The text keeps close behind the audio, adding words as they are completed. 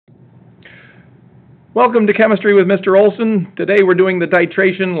Welcome to Chemistry with Mr. Olson. Today we're doing the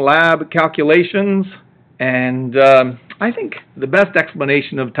Titration Lab Calculations, and I think the best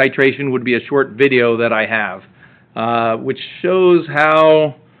explanation of titration would be a short video that I have, which shows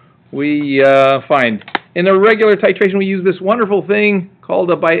how we find. In a regular titration we use this wonderful thing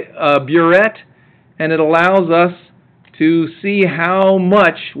called a burette, and it allows us to see how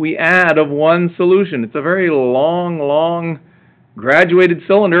much we add of one solution. It's a very long graduated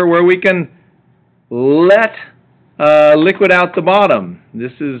cylinder where we can let liquid out the bottom.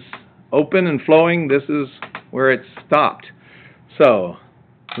 This is open and flowing. This is where it's stopped. So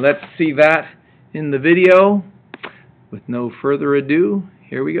let's see that in the video. With no further ado,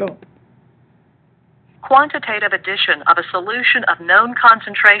 here we go. Quantitative addition of a solution of known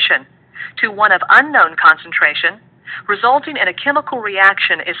concentration to one of unknown concentration resulting in a chemical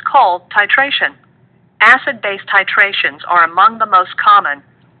reaction is called titration. Acid-base titrations are among the most common.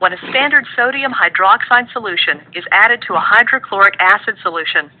 When a standard sodium hydroxide solution is added to a hydrochloric acid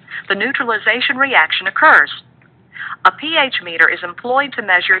solution, the neutralization reaction occurs. A pH meter is employed to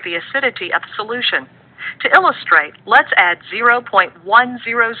measure the acidity of the solution. To illustrate, let's add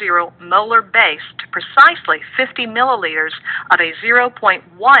 0.100 molar base to precisely 50 milliliters of a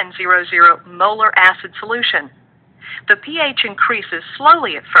 0.100 molar acid solution. The pH increases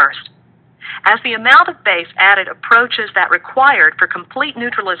slowly at first. As the amount of base added approaches that required for complete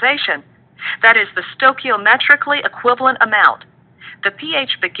neutralization, that is the stoichiometrically equivalent amount, the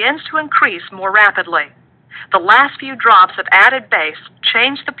pH begins to increase more rapidly. The last few drops of added base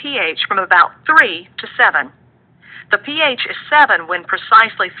change the pH from about 3 to 7. The pH is 7 when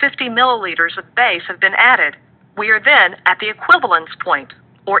precisely 50 milliliters of base have been added. We are then at the equivalence point,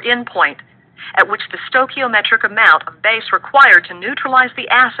 or end point, at which the stoichiometric amount of base required to neutralize the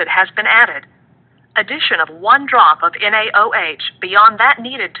acid has been added. Addition of 1 drop of NaOH beyond that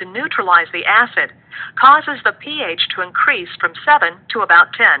needed to neutralize the acid causes the pH to increase from 7 to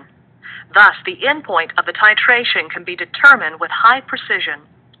about 10. Thus, the endpoint of the titration can be determined with high precision.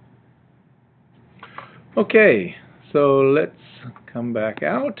 Okay, so let's come back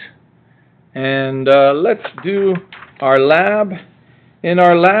out and let's do our lab. In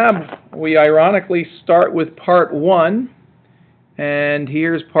our lab, we ironically start with part 1, and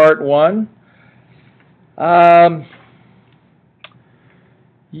here's part 1.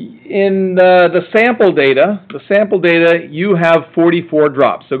 In the sample data, you have 44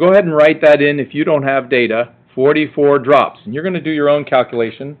 drops. So go ahead and write that in if you don't have data, 44 drops. And you're going to do your own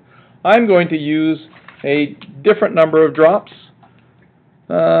calculation. I'm going to use a different number of drops,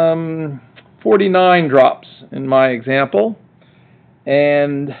 49 drops in my example.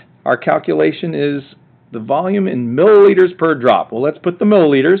 And our calculation is the volume in milliliters per drop. Well, let's put the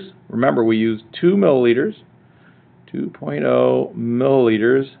milliliters. Remember, we use 2 milliliters, 2.0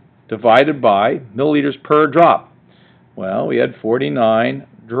 milliliters divided by milliliters per drop. Well, we had 49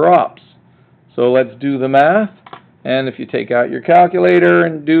 drops. So let's do the math. And if you take out your calculator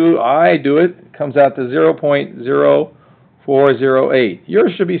and I do it, it comes out to 0.0408.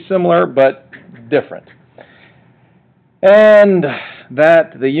 Yours should be similar but different. And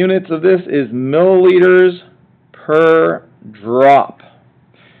that the units of this is milliliters per drop.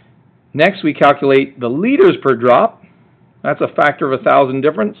 Next, we calculate the liters per drop. That's a factor of 1,000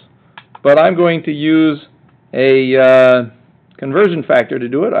 difference, but I'm going to use a conversion factor to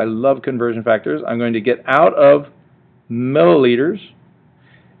do it. I love conversion factors. I'm going to get out of milliliters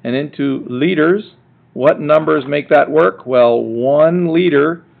and into liters. What numbers make that work? Well, 1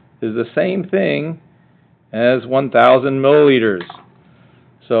 liter is the same thing as 1,000 milliliters.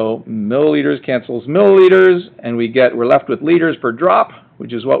 So milliliters cancels milliliters, and we're left with liters per drop,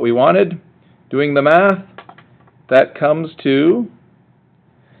 which is what we wanted. Doing the math, that comes to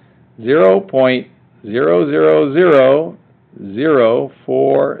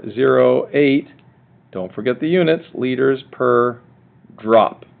 0.00000408. Don't forget the units, liters per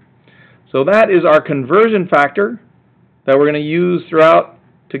drop. So that is our conversion factor that we're going to use throughout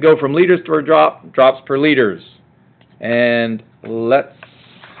to go from liters per drop, drops per liters. And let's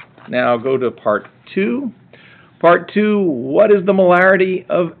now go to part 2. Part 2, what is the molarity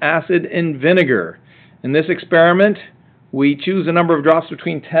of acid in vinegar? In this experiment, we choose a number of drops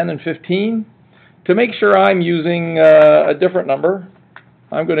between 10 and 15. To make sure I'm using a different number,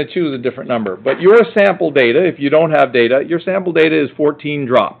 I'm going to choose a different number. But your sample data, if you don't have data, your sample data is 14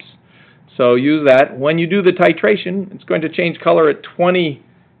 drops. So use that. When you do the titration, it's going to change color at 20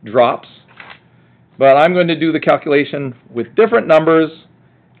 drops. But I'm going to do the calculation with different numbers.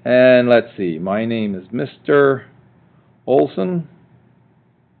 And let's see, my name is Mr. Olson.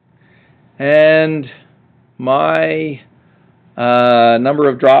 And my number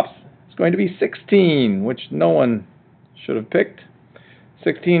of drops is going to be 16, which no one should have picked.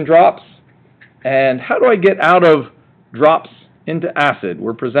 16 drops. And how do I get out of drops into acid?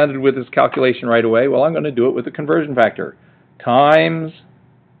 We're presented with this calculation right away. Well, I'm going to do it with a conversion factor. Times,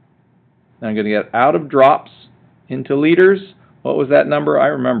 and I'm going to get out of drops into liters. What was that number? I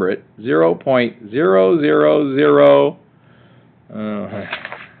remember it. 0.000,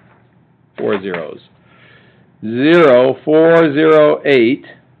 4 zeros. 0.408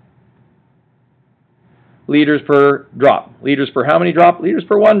 liters per drop. Liters per how many drop? Liters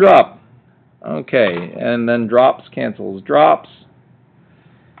per 1 drop. Okay, and then drops cancels drops.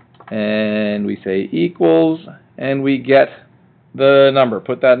 And we say equals, and we get the number.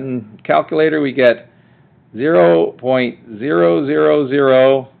 Put that in calculator, we get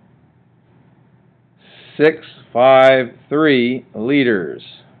 0.000653 liters.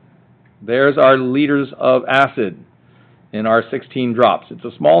 There's our liters of acid in our 16 drops. It's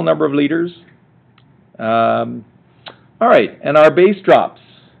a small number of liters. All right, and our base drops.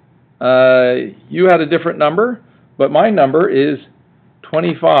 You had a different number, but my number is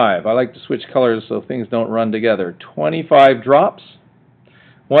 25. I like to switch colors so things don't run together. 25 drops.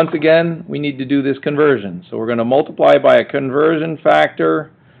 Once again, we need to do this conversion. So we're going to multiply by a conversion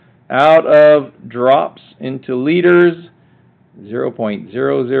factor out of drops into liters,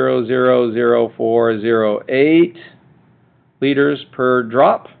 0.000408 liters per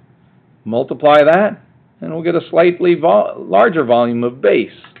drop. Multiply that, and we'll get a slightly larger volume of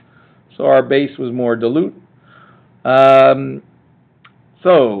base. So our base was more dilute.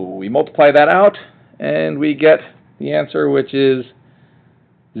 So we multiply that out, and we get the answer, which is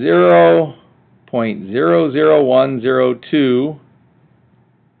 0.00102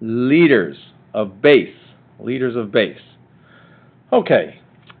 liters of base. Liters of base. Okay,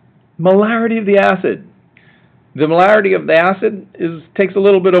 molarity of the acid. The molarity of the acid takes a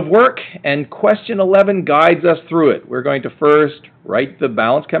little bit of work, and question 11 guides us through it. We're going to first write the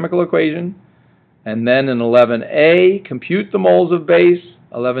balanced chemical equation, and then in 11a, compute the moles of base,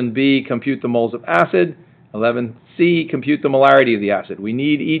 11b, compute the moles of acid, 11c, compute the molarity of the acid. We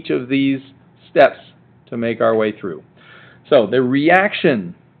need each of these steps to make our way through. So the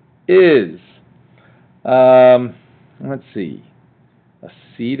reaction is, let's see,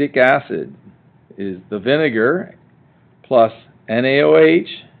 acetic acid is the vinegar, plus NaOH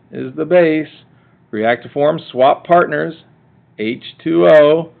is the base. React to form swap partners,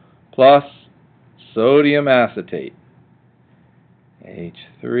 H2O plus sodium acetate,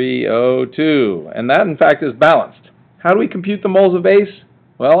 H3O2. And that, in fact, is balanced. How do we compute the moles of base?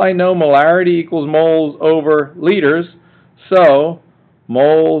 Well, I know molarity equals moles over liters, so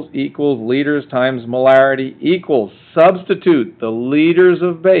moles equals liters times molarity equals, substitute the liters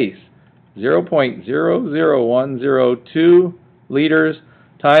of base, 0.00102 liters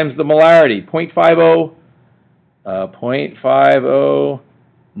times the molarity, 0.50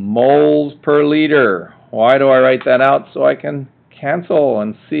 moles per liter. Why do I write that out? So I can cancel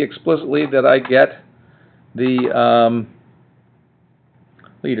and see explicitly that I get the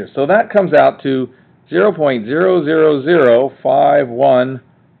liters. So that comes out to 0.00051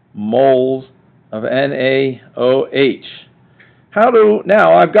 moles of NaOH.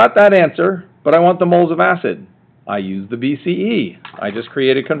 Now I've got that answer, but I want the moles of acid. I use the BCE. I just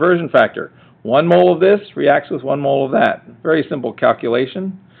create a conversion factor. 1 mole of this reacts with 1 mole of that. Very simple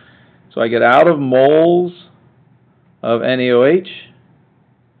calculation. So I get out of moles of NaOH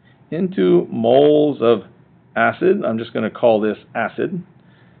into moles of acid. I'm just going to call this acid.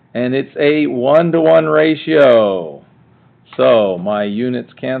 And it's a 1-to-1 ratio. So my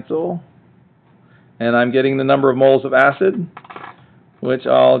units cancel. And I'm getting the number of moles of acid, which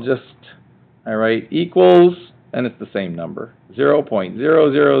I write equals, and it's the same number,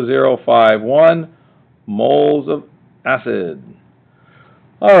 0.00051 moles of acid.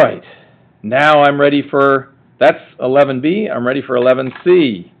 All right, now I'm ready for, that's 11b, I'm ready for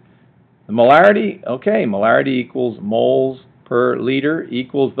 11c. The molarity, okay, molarity equals moles per liter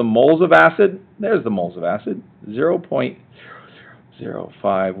equals the moles of acid. There's the moles of acid,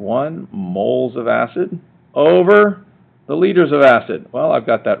 0.051 moles of acid over the liters of acid. Well, I've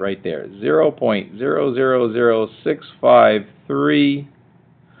got that right there, 0.000653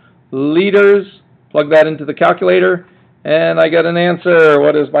 liters. Plug that into the calculator, and I get an answer.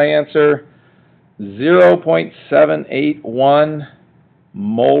 What is my answer? 0.781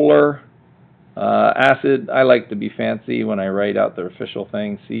 molar acid. I like to be fancy when I write out the official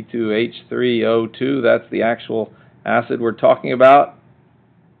thing. C2H3O2, that's the actual acid we're talking about.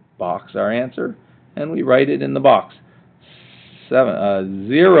 Box our answer, and we write it in the box.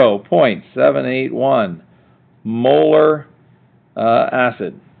 0.781 molar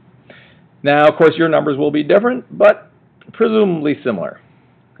acid. Now, of course, your numbers will be different, but presumably similar.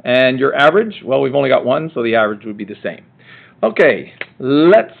 And your average, well, we've only got one, so the average would be the same. Okay,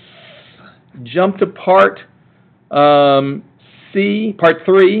 let's jump to part C, part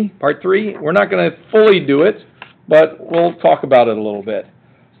 3. Part 3, we're not going to fully do it, but we'll talk about it a little bit.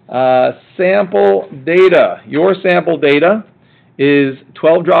 Sample data. Your sample data is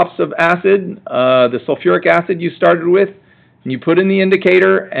 12 drops of acid, the sulfuric acid you started with, and you put in the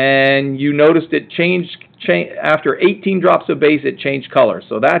indicator, and you noticed it changed after 18 drops of base, it changed color.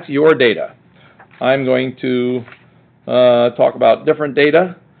 So that's your data. I'm going to talk about different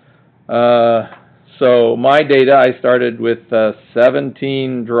data. So my data, I started with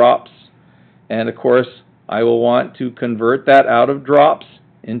 17 drops, and of course, I will want to convert that out of drops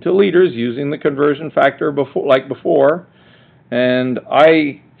into liters using the conversion factor like before. And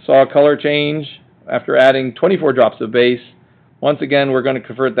I saw a color change after adding 24 drops of base. Once again, we're going to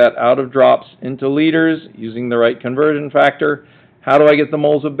convert that out of drops into liters using the right conversion factor. How do I get the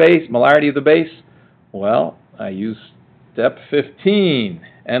moles of base, molarity of the base? Well, I use step 15.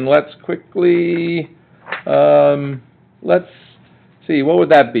 And let's quickly, let's see, what would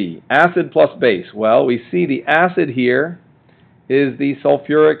that be? Acid plus base. Well, we see the acid here is the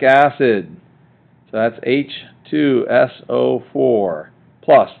sulfuric acid. So that's H2SO4.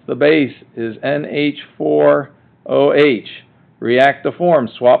 Plus the base is NH4OH. React to form,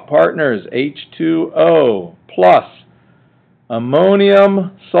 swap partners, H2O plus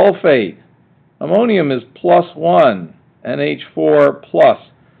ammonium sulfate. Ammonium is +1, NH4 plus.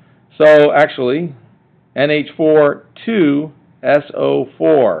 So actually, NH4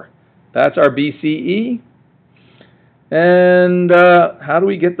 2SO4. That's our BCE. And how do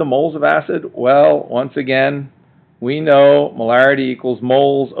we get the moles of acid? Well, once again, we know molarity equals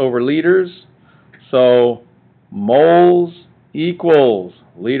moles over liters. So moles equals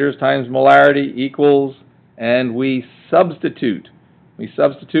liters times molarity equals, and we substitute. We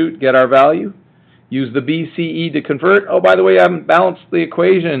substitute, get our value. Use the BCE to convert. Oh, by the way, I haven't balanced the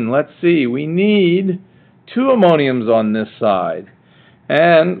equation. Let's see. We need 2 ammoniums on this side.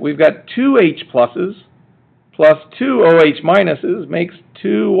 And we've got 2 H pluses plus 2 OH minuses makes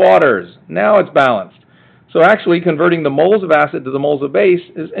 2 waters. Now it's balanced. So actually converting the moles of acid to the moles of base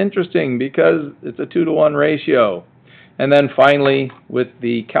is interesting because it's a 2-to-1 ratio. And then finally, with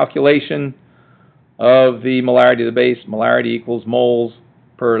the calculation of the molarity of the base, molarity equals moles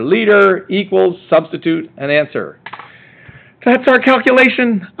per liter equals, substitute, and answer. That's our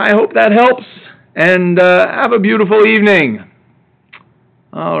calculation. I hope that helps. And have a beautiful evening.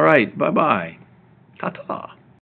 All right. Bye-bye. Ta-ta.